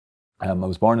I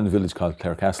was born in a village called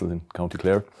Clarecastle in County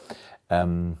Clare,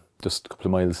 just a couple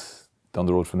of miles down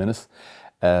the road from Ennis.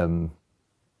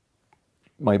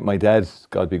 My dad,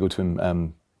 God be good to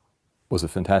him, was a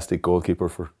fantastic goalkeeper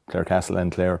for Clarecastle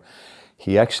and Clare.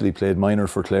 He actually played minor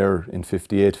for Clare in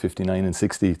 58, 59 and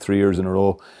 60, 3 years in a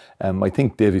row. I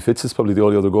think Davy Fitz is probably the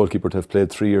only other goalkeeper to have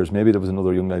played 3 years. Maybe there was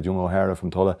another young lad, young O'Hara from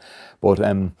Tulla, but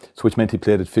so which meant he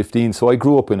played at 15. So I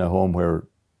grew up in a home where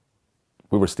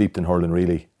we were steeped in hurling,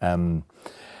 really. And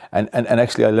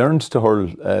actually I learned to hurl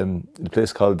in a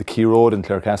place called the Key Road in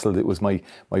Clarecastle. It was my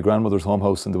grandmother's home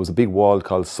house, and there was a big wall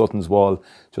called Sutton's Wall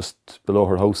just below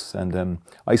her house, and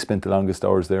I spent the longest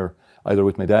hours there, either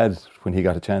with my dad when he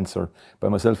got a chance or by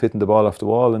myself hitting the ball off the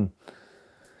wall. And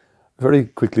very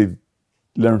quickly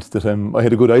learned that I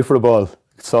had a good eye for a ball.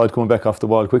 Saw it coming back off the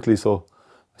wall quickly, so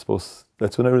I suppose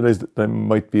that's when I realised that I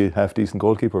might be a half-decent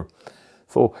goalkeeper.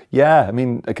 So yeah, I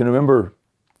mean, I can remember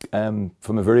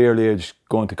from a very early age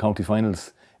going to county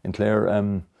finals in Clare.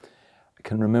 I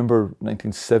can remember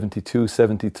 1972,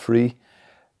 73. I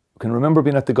can remember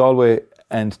being at the Galway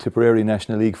and Tipperary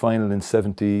National League final in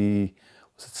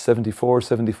 74,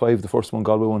 75, the first one,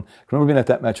 Galway one. I remember being at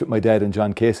that match with my dad and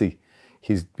John Casey.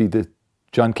 He's the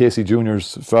John Casey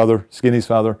Jr.'s father, Skinny's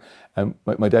father.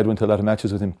 My dad went to a lot of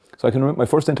matches with him. So I can remember my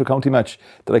first inter-county match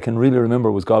that I can really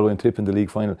remember was Galway and Tip in the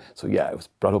league final. So yeah, I was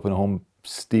brought up in a home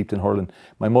steeped in hurling.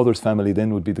 My mother's family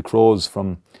then would be the Crows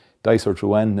from Dicer,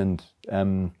 Truan,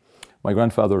 and my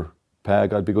grandfather, Pa,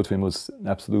 God be good to him, was an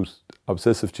absolute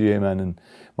obsessive GA man, and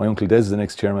my uncle Des is the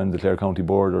next chairman of the Clare County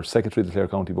Board, or secretary of the Clare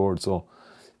County Board. So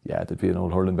yeah, there'd be an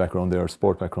old hurling background there,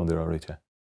 sport background there, all right, yeah.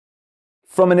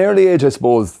 From an early age, I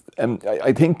suppose,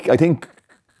 I think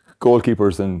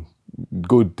goalkeepers and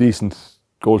good, decent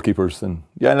goalkeepers, and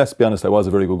yeah, let's be honest, I was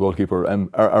a very good goalkeeper,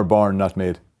 are born, not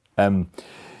made.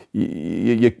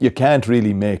 You can't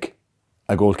really make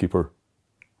a goalkeeper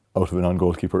out of a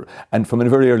non-goalkeeper. And from a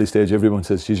very early stage, everyone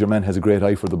says, geez, your man has a great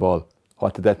eye for the ball.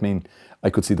 What did that mean? I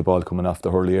could see the ball coming off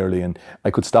the hurley early, and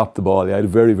I could stop the ball. I had a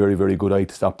very, very, very good eye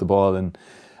to stop the ball. And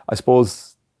I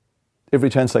suppose every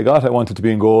chance I got, I wanted to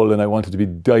be in goal, and I wanted to be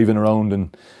diving around,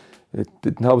 and it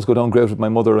didn't always go down great with my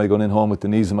mother. I gone in home with the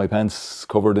knees in my pants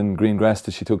covered in green grass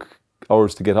that she took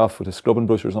hours to get off with a scrubbing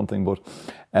brush or something. But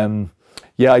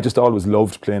yeah, I just always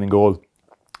loved playing in goal.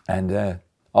 And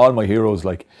all my heroes,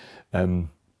 like,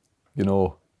 you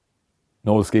know,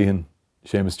 Noel Considine,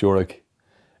 Seamus Jurek,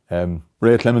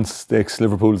 Ray Clements, the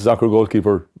ex-Liverpool soccer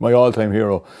goalkeeper, my all-time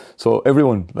hero. So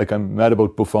everyone, like, I'm mad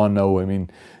about Buffon now. I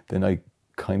mean, then I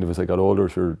kind of, as I got older,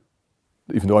 sure,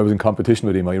 even though I was in competition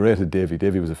with him, I rated Davy.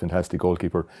 Davy was a fantastic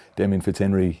goalkeeper. Damien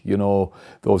Fitzhenry, you know,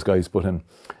 those guys. But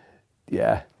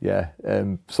yeah.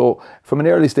 So from an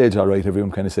early stage, all right,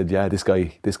 everyone kind of said, yeah, this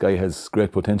guy has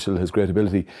great potential, has great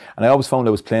ability. And I always found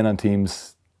I was playing on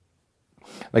teams.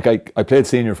 Like I played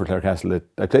senior for Clarecastle.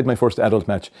 I played my first adult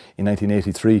match in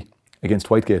 1983 against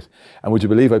Whitegate. And would you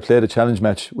believe I played a challenge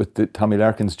match with the Tommy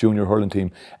Larkin's junior hurling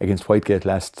team against Whitegate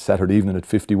last Saturday evening at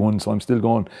 51. So I'm still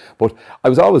going. But I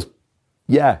was always,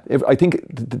 yeah, I think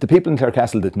the people in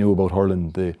Clarecastle that knew about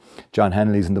hurling, the John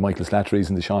Hanleys and the Michael Slatterys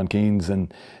and the Sean Keens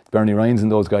and Bernie Ryans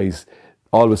and those guys,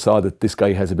 always saw that this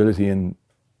guy has ability. And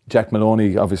Jack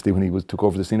Maloney, obviously, when he took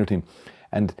over the senior team.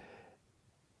 And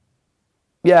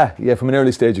yeah, from an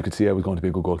early stage you could see I was going to be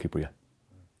a good goalkeeper, yeah.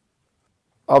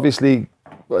 Obviously,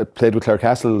 I played with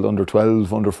Clarecastle under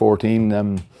 12, under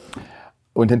 14.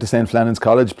 Went into St. Flannan's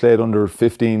College, played under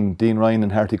 15, Dean Ryan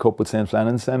and Harty Cup with St.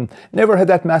 Flannan's. Never had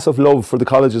that massive love for the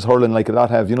colleges hurling like a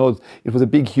lot have. You know, it was a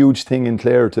big, huge thing in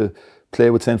Clare to play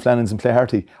with St. Flannan's and play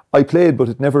Harty. I played, but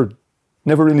it never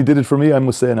really did it for me, I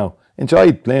must say now.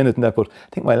 Enjoyed playing it and that, but I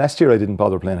think my last year I didn't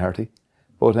bother playing Harty.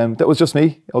 But that was just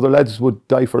me. Other lads would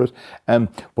die for it.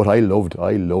 But I loved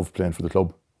playing for the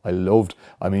club.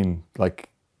 I mean, like,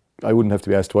 I wouldn't have to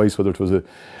be asked twice whether it was an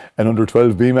under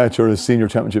 12B match or a senior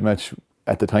championship match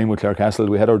at the time with Clarecastle.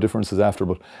 We had our differences after,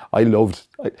 but I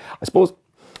suppose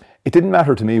it didn't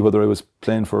matter to me whether I was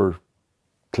playing for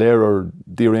Clare or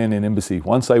the Iranian Embassy.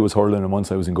 Once I was hurling and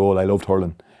once I was in goal, I loved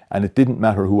hurling. And it didn't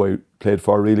matter who I played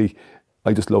for, really.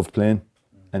 I just loved playing.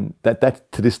 And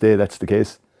that to this day, that's the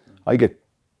case. I get,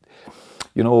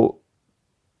 you know,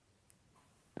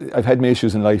 I've had my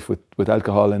issues in life with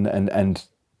alcohol and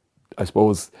I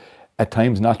suppose at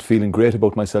times not feeling great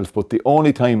about myself, but the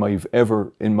only time I've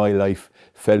ever in my life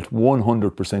felt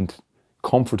 100%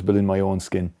 comfortable in my own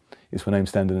skin is when I'm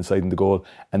standing inside in the goal,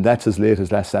 and that's as late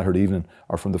as last Saturday evening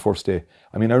or from the first day.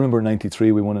 I mean, I remember in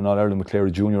 '93 we won an All-Ireland with Clare,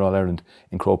 Junior All-Ireland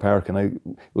in Crow Park, and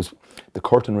it was the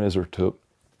curtain raiser to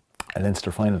a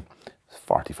Leinster final,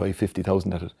 45,000,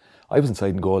 50,000 at it. I was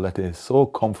inside in goal that day, so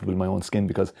comfortable in my own skin,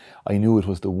 because I knew it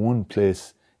was the one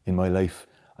place in my life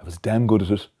I was damn good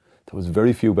at it. There was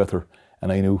very few better,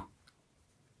 and I knew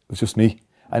it was just me.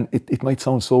 And it might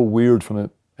sound so weird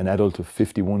from an adult of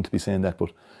 51 to be saying that,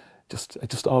 but I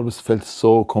just always felt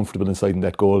so comfortable inside in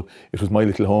that goal. It was my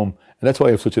little home. And that's why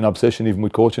I have such an obsession even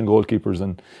with coaching goalkeepers.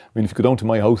 And I mean, if you go down to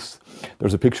my house,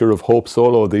 there's a picture of Hope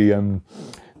Solo, the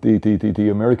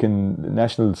American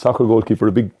national soccer goalkeeper,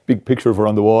 a big picture of her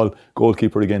on the wall,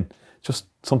 goalkeeper again. Just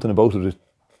something about it.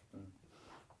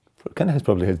 It kind of has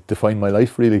probably defined my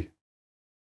life, really.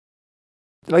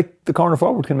 Like the corner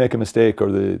forward can make a mistake,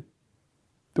 or the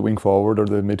wing forward, or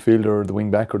the midfielder, or the wing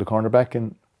back, or the corner back,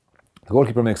 and the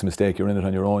goalkeeper makes a mistake, you're in it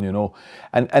on your own, you know.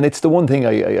 And it's the one thing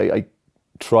I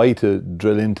try to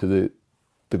drill into the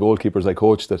goalkeepers I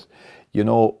coach, that, you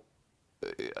know,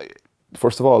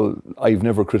 first of all, I've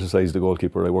never criticised the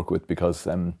goalkeeper I work with, because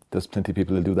there's plenty of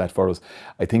people who do that for us.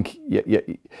 I think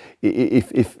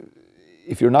if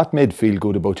you're not made feel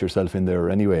good about yourself in there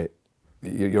anyway,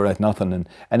 you're at nothing.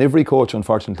 And every coach,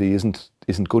 unfortunately, isn't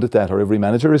good at that, or every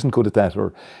manager isn't good at that,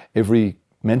 or every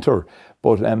mentor.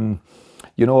 But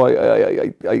you know,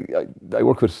 I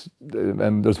work with,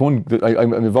 there's one,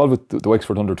 I'm involved with the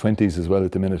Wexford under-20s as well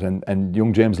at the minute, and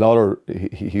young James Lawler,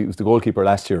 he was the goalkeeper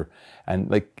last year, and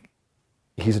like,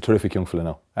 he's a terrific young fella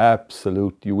now.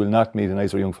 Absolute, you will not meet a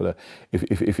nicer young fella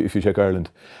if you check Ireland.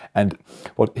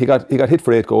 But he got hit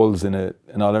for 8 goals in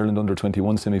an All-Ireland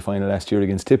under-21 semi-final last year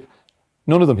against Tip.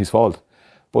 None of them his fault,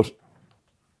 but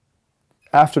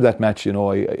after that match, you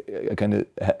know, I kind of,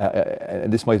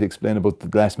 and this might explain about the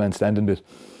last man standing bit,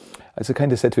 I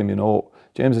kind of said to him, you know,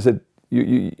 James, I said,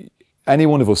 you any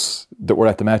one of us that were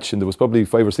at the match, and there was probably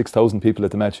 5,000 or 6,000 people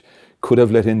at the match, could have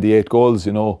let in the 8 goals,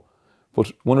 you know,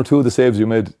 but 1 or 2 of the saves you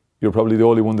made, you're probably the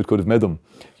only one that could have made them,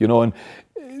 you know. And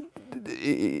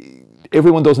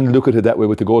everyone doesn't look at it that way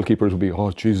with the goalkeeper. It would be,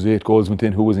 oh Jesus, 8 goals went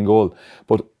in, who was in goal?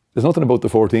 But there's nothing about the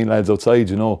 14 lads outside,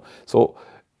 you know. So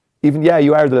even, yeah,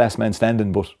 you are the last man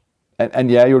standing, but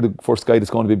and yeah, you're the first guy that's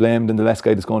going to be blamed and the last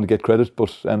guy that's going to get credit.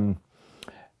 But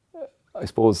I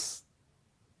suppose,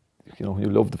 you know, you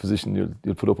love the position,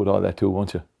 you'll put up with all that too,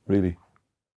 won't you? Really.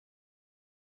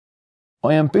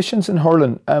 My ambitions in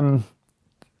hurling.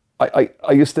 I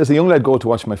used to, as a young lad, go to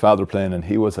watch my father playing, and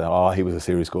he was a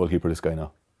serious goalkeeper, this guy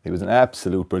now. He was an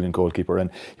absolute brilliant goalkeeper, and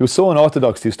he was so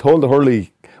unorthodox. He was told the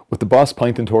hurley with the boss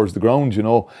pointing towards the ground, you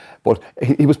know, but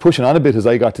he was pushing on a bit as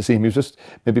I got to see him. He was just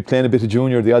maybe playing a bit of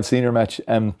junior, the odd senior match.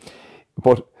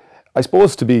 But I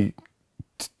suppose to be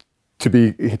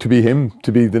him,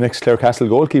 to be the next Clarecastle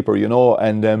goalkeeper, you know,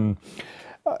 and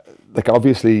like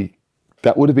obviously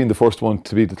that would have been the first one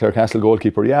to be the Clarecastle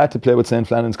goalkeeper. Yeah, to play with St.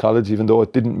 Flannan's College, even though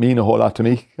it didn't mean a whole lot to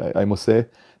me, I must say.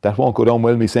 That won't go down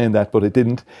well, me saying that, but it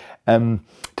didn't. To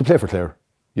play for Clare,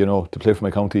 you know, to play for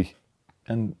my county.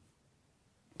 And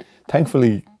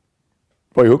thankfully,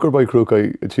 by hook or by crook,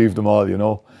 I achieved them all, you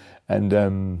know. And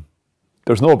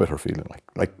there's no better feeling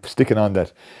like sticking on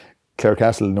that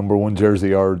Clarecastle #1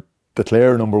 jersey, or the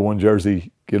Clare #1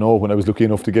 jersey, you know, when I was lucky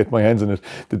enough to get my hands on it.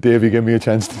 The Davy gave me a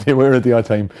chance to wear it at the odd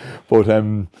time. But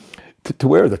to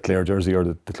wear the Clare jersey or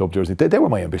the club jersey, they were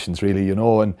my ambitions, really, you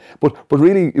know. And but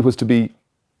really, it was to be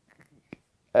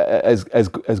as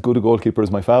good a goalkeeper as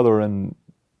my father, and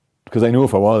because I knew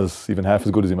if I was even half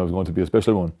as good as him, I was going to be a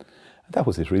special one. And that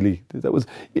was it, really.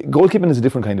 Goalkeeping is a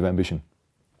different kind of ambition.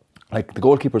 Like the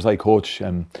goalkeepers I coach,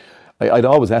 I'd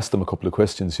always ask them a couple of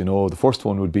questions, you know. The first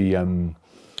one would be, and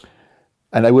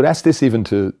I would ask this even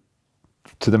to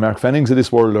the Mark Fennings of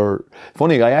this world. Or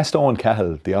funny, I asked Owen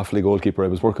Cahill, the Offaly goalkeeper. I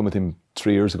was working with him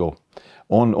 3 years ago.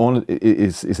 Owen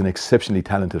is an exceptionally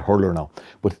talented hurler now.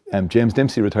 But James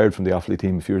Dempsey retired from the Offaly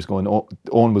team a few years ago, and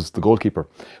Owen was the goalkeeper.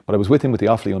 But I was with him with the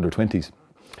Offaly under-20s.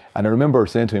 And I remember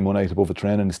saying to him one night above a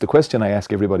training, it's the question I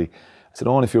ask everybody. I said,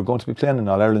 Owen, if you're going to be playing an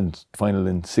All-Ireland final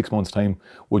in 6 months' time,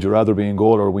 would you rather be in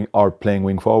goal or playing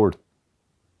wing forward?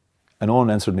 And Owen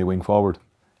answered me wing forward.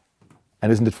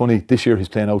 And isn't it funny, this year he's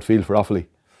playing outfield for Offaly.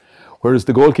 Whereas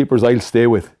the goalkeepers I'll stay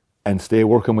with and stay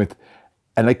working with,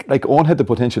 and like Owen had the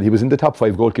potential, he was in the top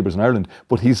 5 goalkeepers in Ireland,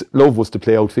 but his love was to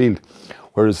play outfield.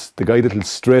 Whereas the guy that'll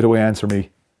straight away answer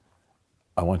me,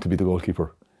 I want to be the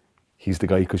goalkeeper. He's the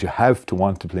guy, because you have to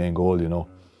want to play in goal, you know.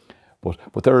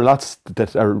 But there are lots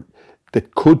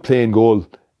that could play in goal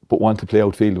but want to play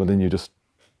outfield. Well, then you just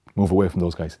move away from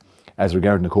those guys, as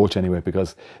regarding a coach anyway,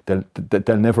 because they'll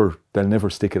never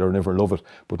stick it or never love it.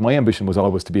 But my ambition was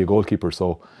always to be a goalkeeper.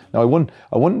 So now I won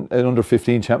an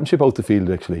under-15 championship out the field,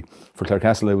 actually. For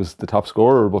Clarecastle I was the top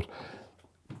scorer, but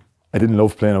I didn't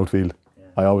love playing outfield. Yeah.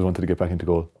 I always wanted to get back into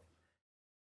goal.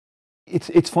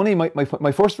 It's funny,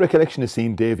 my first recollection is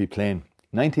seeing Davy playing.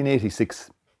 1986,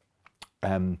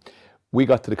 we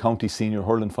got to the county senior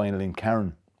hurling final in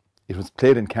Cairn. It was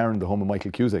played in Cairn, the home of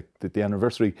Michael Cusack. The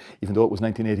anniversary, even though it was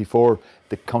 1984,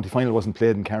 the county final wasn't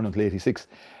played in Cairn until 86.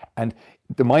 And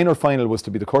the minor final was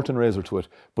to be the curtain raiser to it,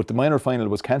 but the minor final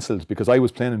was cancelled because I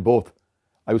was playing in both.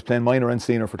 I was playing minor and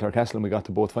senior for Clarecastle, and we got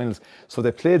to both finals. So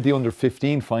they played the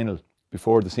under-15 final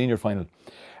before the senior final.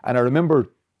 And I remember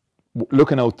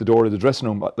looking out the door of the dressing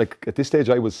room. Like, at this stage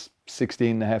I was 16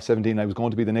 and a half, 17. I was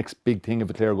going to be the next big thing of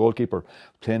a Clare goalkeeper,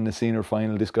 playing the senior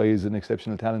final. This guy is an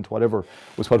exceptional talent, whatever,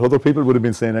 was what other people would have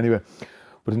been saying anyway.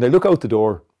 But then I look out the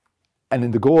door, and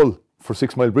in the goal for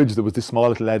 6 Mile Bridge there was this small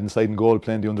little lad inside in goal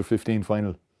playing the under-15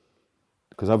 final,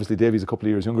 because obviously Davy's a couple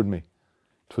of years younger than me.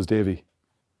 It was Davy.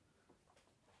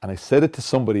 And I said it to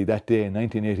somebody that day in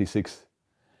 1986.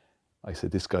 I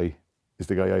said, this guy is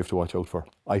the guy I have to watch out for.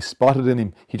 I spotted in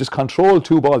him. He just controlled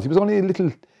 2 balls. He was only a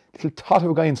little tot of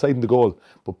a guy inside in the goal.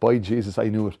 But by Jesus, I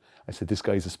knew it. I said, this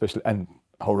guy is a special... And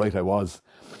how right I was.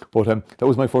 But that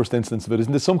was my first instance of it.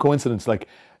 Isn't it some coincidence? Like,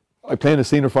 I play in a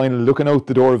senior final, looking out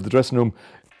the door of the dressing room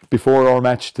before our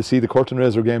match to see the curtain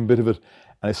raiser game bit of it.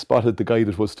 And I spotted the guy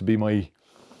that was to be my...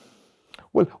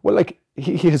 Well, like,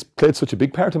 he has played such a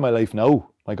big part in my life now.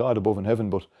 My God above in heaven.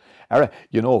 But,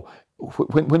 you know,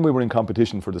 when we were in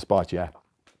competition for the spot, yeah,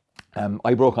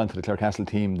 I broke onto the Clarecastle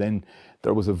team. Then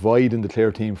there was a void in the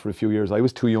Clare team for a few years. I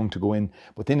was too young to go in.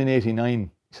 But then in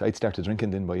 89, I'd started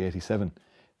drinking then by 87.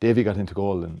 Davy got into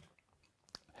goal. And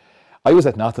I was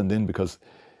at nothing then, because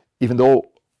even though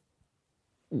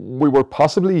we were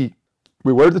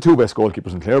the 2 best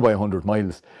goalkeepers in Clare by 100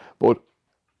 miles, but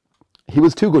he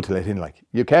was too good to let in. Like,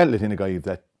 you can't let in a guy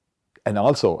that... And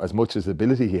also, as much as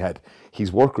ability he had,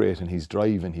 his work rate and his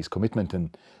drive and his commitment,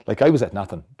 and like, I was at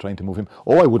nothing trying to move him.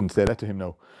 Oh, I wouldn't say that to him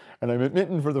now. And I'm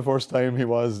admitting for the first time he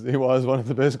was one of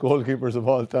the best goalkeepers of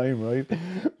all time, right?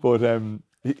 But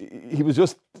he was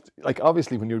just, like,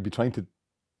 obviously when you'd be trying to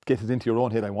get it into your own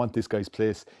head, I want this guy's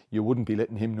place, you wouldn't be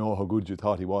letting him know how good you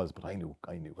thought he was. But I knew.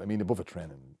 I mean, above a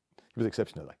training, he was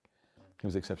exceptional. Like, he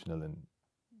was exceptional, and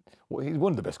well, he's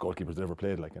one of the best goalkeepers that ever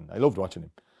played. Like, and I loved watching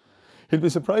him. He'll be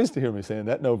surprised to hear me saying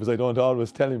that now, because I don't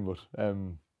always tell him, but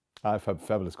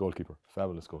fabulous goalkeeper,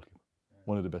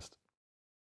 one of the best.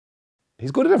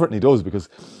 He's good at everything he does, because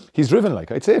he's driven. Like,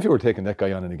 I'd say if you were taking that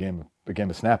guy on in a game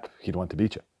of snap, he'd want to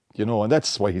beat you, you know, and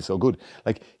that's why he's so good.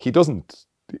 Like,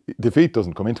 defeat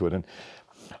doesn't come into it. And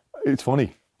it's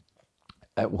funny,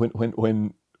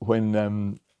 when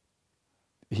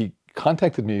he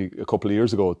contacted me a couple of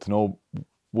years ago to know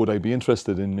would I be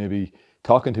interested in maybe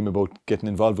talking to him about getting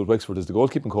involved with Wexford as the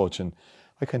goalkeeping coach, and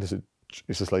I kind of said,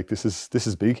 it's just like, this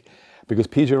is big, because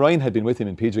PJ Ryan had been with him,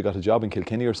 and PJ got a job in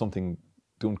Kilkenny or something,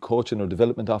 doing coaching or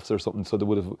development officer or something, so they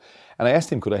would have, and I asked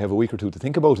him, could I have a week or 2 to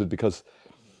think about it, because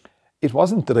it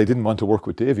wasn't that I didn't want to work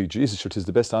with Davy. Jesus, sure, 'tis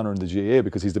the best honour in the GAA,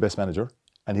 because he's the best manager,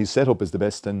 and his setup is the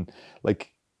best, and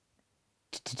like,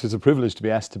 it's a privilege to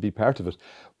be asked to be part of it.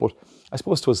 But I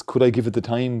suppose it was, could I give it the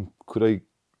time? Could I,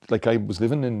 like, I was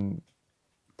living in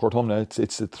Portumna,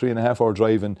 it's a 3.5 hour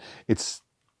drive, and it's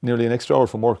nearly an extra hour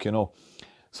from work, you know.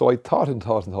 So I thought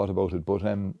about it, but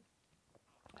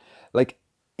like,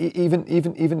 even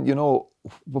you know,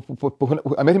 but when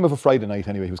I met him of a Friday night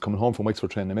anyway. He was coming home from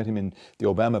Wexford training. I met him in the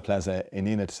Obama Plaza in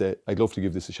Enid to say, I'd love to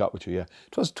give this a shot with you. Yeah,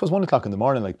 it was 1 o'clock in the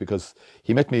morning, like, because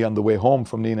he met me on the way home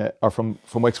from Nina, or from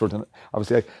Wexford, and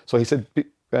obviously, so he said,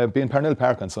 be in Parnell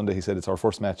Park on Sunday. He said, it's our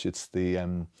first match. It's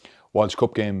the Walsh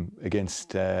Cup game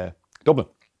against Dublin.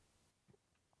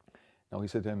 No, he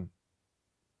said, I'm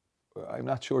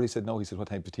not sure. He said, no. He said, what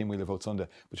type of team we live out Sunday?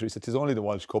 But sure, he said, it's only the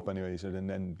Walsh Cup anyway. He said, and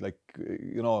then, like,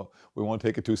 you know, we won't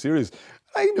take it too serious.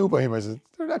 I knew by him. I said,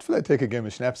 they're not for that take a game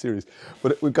of Schnapp serious.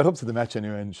 But we got up to the match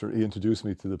anyway, and sure, he introduced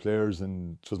me to the players,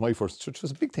 and it was my first, it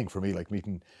was a big thing for me, like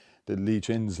meeting the Lee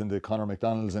Chins and the Conor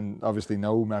McDonalds, and obviously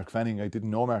now Mark Fanning. I didn't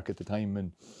know Mark at the time,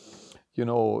 and, you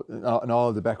know, and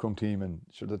all the backroom team, and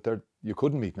sure, that you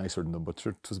couldn't meet nicer than them, but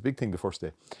sure, it was a big thing the first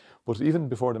day. But even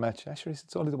before the match, actually,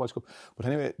 it's only the Walsh Cup. But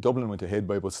anyway, Dublin went ahead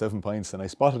by about 7 points, and I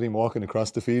spotted him walking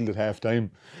across the field at half time,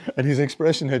 and his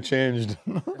expression had changed.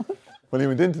 When he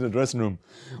went into the dressing room,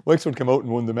 Wexford came out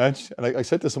and won the match, and I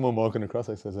said to someone walking across,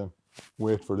 I said,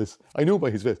 wait for this. I knew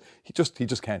by his face, he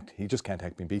just can't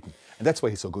act being beaten, and that's why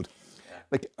he's so good.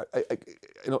 Like,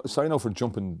 you know, sorry now for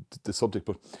jumping the subject,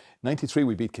 but 93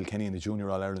 we beat Kilkenny in the Junior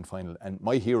All-Ireland final, and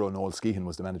my hero Noel Considine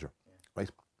was the manager,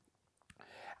 right?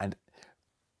 And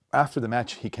after the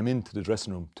match, he came into the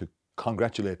dressing room to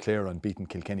congratulate Clare on beating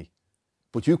Kilkenny.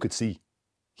 But you could see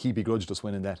he begrudged us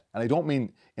winning that. And I don't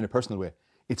mean in a personal way.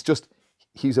 It's just,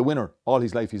 he's a winner all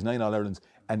his life. He's 9 All-Irelands,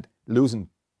 and losing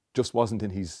just wasn't in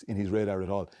his radar at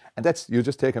all. And that's, you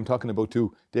just take, I'm talking about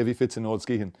two, Davy Fitz and Noel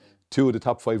Considine, two of the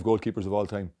top 5 goalkeepers of all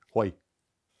time. Why?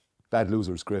 Bad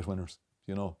losers, great winners.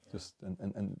 You know, just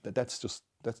and that's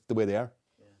the way they are.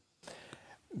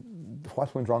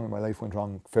 What went wrong in my life went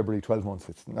wrong February, 12 months.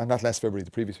 It's not last February,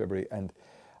 the previous February. And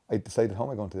I decided, how am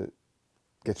I going to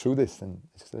get through this? And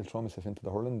I just said, I'll throw myself into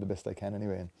the hurling the best I can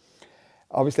anyway. And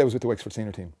obviously I was with the Wexford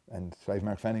senior team. And I have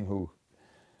Mark Fanning, who,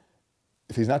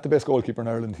 if he's not the best goalkeeper in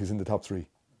Ireland, he's in the top 3.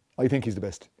 I think he's the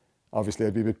best. Obviously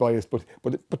I'd be a bit biased,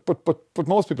 but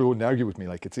most people wouldn't argue with me.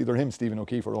 Like, it's either him, Stephen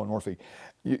O'Keefe, or Owen Murphy.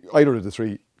 Either of the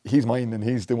 3, he's mine, and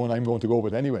he's the one I'm going to go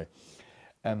with anyway.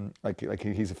 Like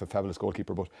he's a fabulous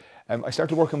goalkeeper. But I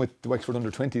started working with the Wexford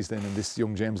under-20s then, and this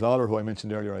young James Lawler, who I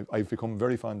mentioned earlier, I've become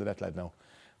very fond of that lad now.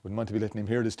 Wouldn't want to be letting him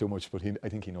hear this too much, but I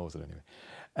think he knows it anyway.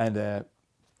 And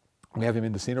we have him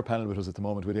in the senior panel with us at the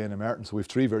moment with Éanna Martin. So we have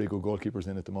 3 very good goalkeepers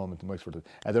in at the moment in Wexford.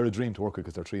 They're a dream to work with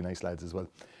because they're 3 nice lads as well.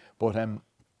 But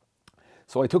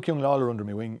so I took young Lawler under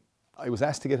my wing. I was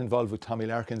asked to get involved with Tommy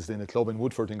Larkins in a club in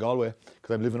Woodford in Galway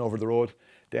because I'm living over the road.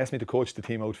 They asked me to coach the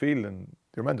team outfield, and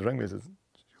your man that rang me says,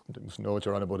 "You must know what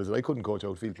you're on about." I couldn't coach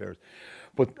outfield players.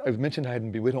 But I've mentioned I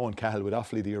hadn't been with Owen Cahill with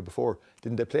Offaly the year before.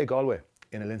 Didn't they play Galway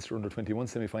in a Leinster under-21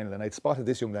 semi-final? And I'd spotted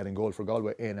this young lad in goal for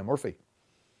Galway, Éanna Murphy,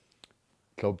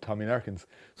 club Tommy Larkins.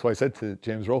 So I said to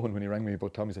James Rowan when he rang me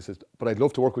about Tommy, I said, "But I'd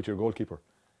love to work with your goalkeeper."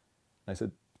 And I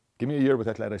said, "Give me a year with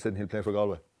that lad," I said, "and he'll play for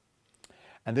Galway."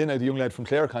 And then the young lad from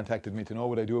Clare contacted me to know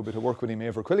would I do a bit of work with him,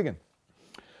 Eibhear Quilligan.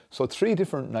 So 3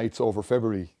 different nights over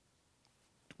February,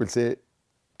 we'll say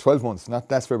 12 months, not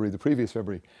last February, the previous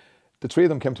February. The 3 of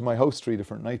them came to my house 3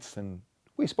 different nights, and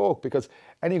we spoke, because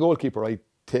any goalkeeper I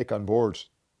take on board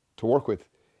to work with,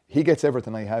 he gets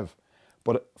everything I have.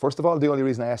 But first of all, the only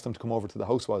reason I asked them to come over to the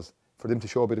house was for them to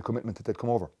show a bit of commitment that they'd come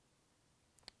over.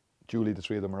 Duly, the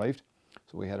 3 of them arrived.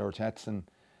 So we had our chats, and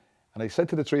I said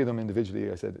to the 3 of them individually,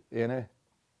 I said, Éanna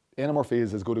Murphy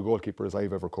is as good a goalkeeper as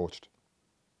I've ever coached.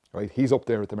 Right? He's up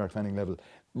there at the Mark Fanning level.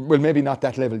 Well, maybe not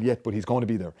that level yet, but he's going to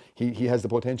be there. He has the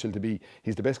potential to be.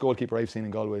 He's the best goalkeeper I've seen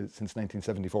in Galway since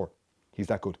 1974. He's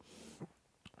that good.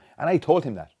 And I told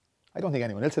him that. I don't think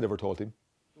anyone else had ever told him.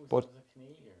 But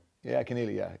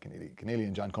Keneally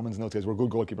and John Cummins in those days were good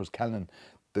goalkeepers. Callan,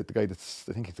 the guy that's,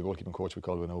 I think he's the goalkeeping coach with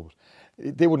Galway now,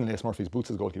 but they wouldn't lace Murphy's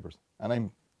boots as goalkeepers. And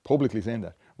I'm publicly saying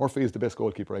that. Murphy is the best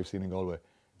goalkeeper I've seen in Galway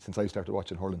since I started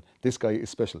watching hurling. This guy is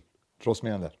special. Trust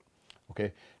me on that.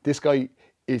 Okay? This guy,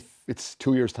 if it's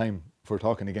 2 years' time, if we're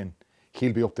talking again,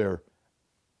 he'll be up there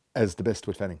as the best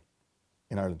with Fanning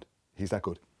in Ireland. He's that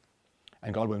good.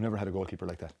 And Galway have never had a goalkeeper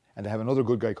like that. And they have another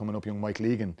good guy coming up, young Mike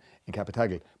Legan in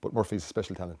Capitagle, but Murphy's a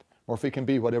special talent. Murphy can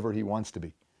be whatever he wants to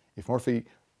be. If Murphy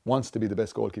wants to be the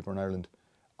best goalkeeper in Ireland,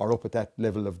 or up at that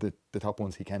level of the top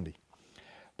ones, he can be.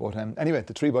 But anyway,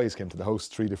 the 3 boys came to the house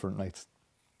 3 different nights.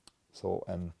 So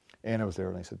Éanna was there,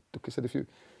 and I said, look, I said, if you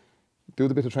do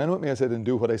the bit of training with me, I said, and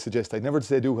do what I suggest. I'd never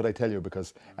say do what I tell you,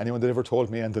 because anyone that ever told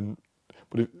me anything,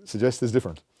 but suggest is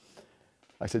different.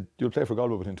 I said, you'll play for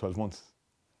Galway within 12 months.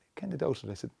 I kind of doubted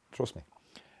it. I said, trust me.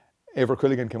 Eibhear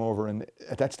Quilligan came over, and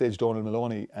at that stage Donal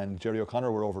Maloney and Jerry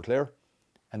O'Connor were over Clare,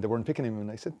 and they weren't picking him,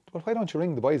 and I said, well, why don't you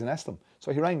ring the boys and ask them?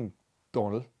 So he rang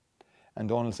Donal, and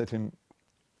Donal said to him,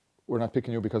 we're not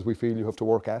picking you because we feel you have to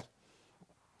work at.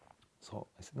 So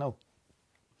I said, no.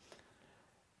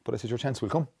 But I said, your chance will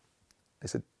come. I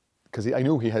said, because I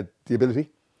knew he had the ability,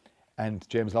 and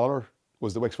James Lawler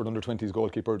was the Wexford under-20s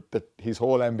goalkeeper, that his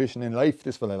whole ambition in life,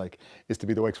 this fella is to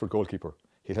be the Wexford goalkeeper.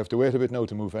 He'll have to wait a bit now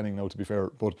to move Fanning now, to be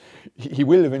fair, but he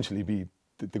will eventually be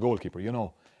the goalkeeper, you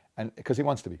know, and because he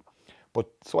wants to be. But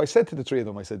so I said to the 3 of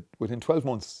them, I said, within 12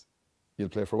 months, you'll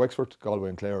play for Wexford, Galway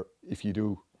and Clare if you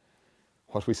do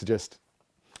what we suggest.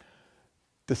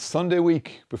 The Sunday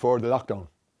week before the lockdown,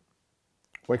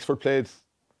 Wexford played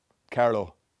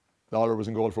Carlow. Lawler was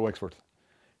in goal for Wexford.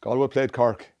 Galway played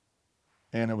Cork.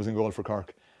 Éanna was in goal for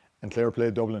Cork. And Clare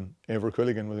played Dublin. Eibhear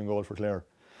Quilligan was in goal for Clare.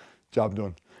 Job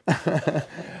done.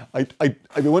 I'd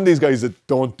be one of these guys that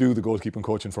don't do the goalkeeping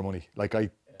coaching for money. Like, I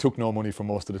took no money from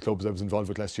most of the clubs I was involved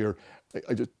with last year.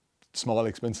 I just, small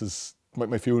expenses,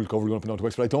 my fuel covered going up and down to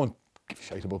Wexford. I don't give a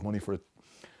shite about money for it.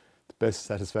 The best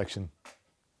satisfaction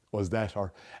was that.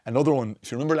 Or another one,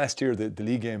 if you remember last year, the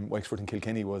league game, Wexford and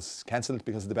Kilkenny, was cancelled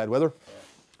because of the bad weather.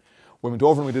 We went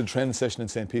over and we did a training session in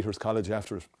St. Peter's College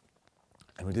after it.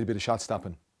 And we did a bit of shot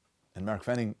stopping. And Mark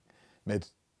Fanning made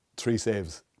 3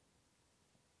 saves.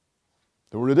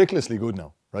 They were ridiculously good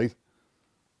now, right?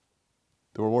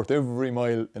 They were worth every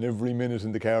mile and every minute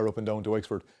in the car up and down to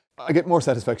Wexford. I get more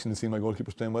satisfaction in seeing my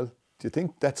goalkeepers playing well. Do you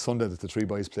think that Sunday that the 3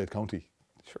 boys played County?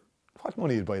 Sure. What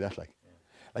money you'd buy that like?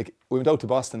 Like, we went out to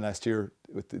Boston last year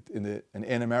and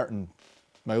Anna Martin,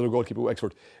 my other goalkeeper,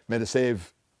 Wexford, made a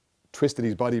save, twisted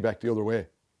his body back the other way.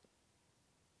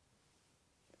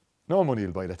 No money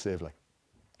will buy that save, like,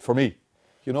 for me.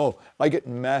 You know, I get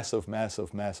massive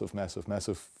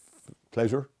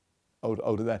pleasure out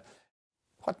of that.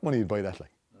 What money will buy that,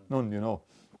 like? None, you know.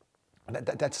 And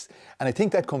and I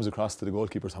think that comes across to the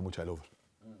goalkeepers how much I love it.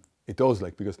 It does,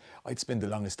 like, because I'd spend the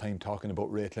longest time talking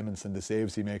about Ray Clements and the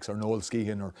saves he makes, or Noel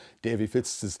Considine, or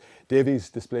Davy's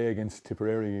display against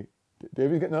Tipperary.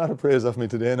 Davy's getting a lot of praise off me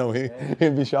today now.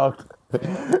 He'll be shocked.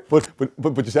 but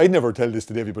you see, I'd never tell this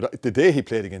to Davy, but the day he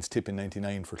played against Tip in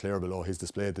 '99 for Clare below, his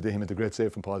display, the day he made the great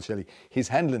save from Paul Shelley, his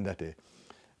handling that day,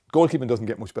 goalkeeping doesn't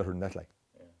get much better than that, like.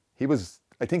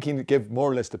 I think he gave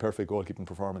more or less the perfect goalkeeping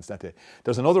performance that day.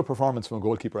 There's another performance from a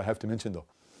goalkeeper I have to mention, though.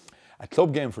 A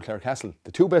club game for Clarecastle,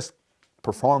 the two best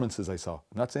performances I saw,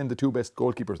 I'm not saying the two best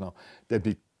goalkeepers now,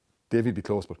 Davy'd be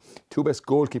close, but two best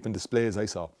goalkeeping displays I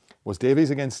saw was Davies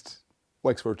against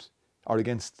Wexford, or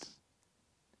against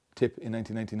Tip in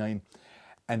 1999,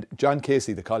 and John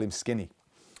Casey, they call him Skinny,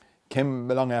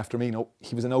 came along after me. Now,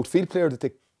 he was an outfield player that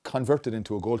they converted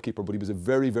into a goalkeeper, but he was a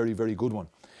very good one.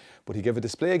 But he gave a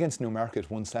display against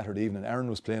Newmarket one Saturday evening. Aaron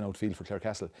was playing outfield for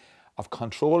Clarecastle, of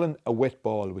controlling a wet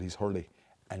ball with his hurley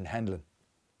and handling.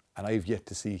 And I've yet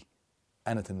to see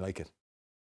anything like it.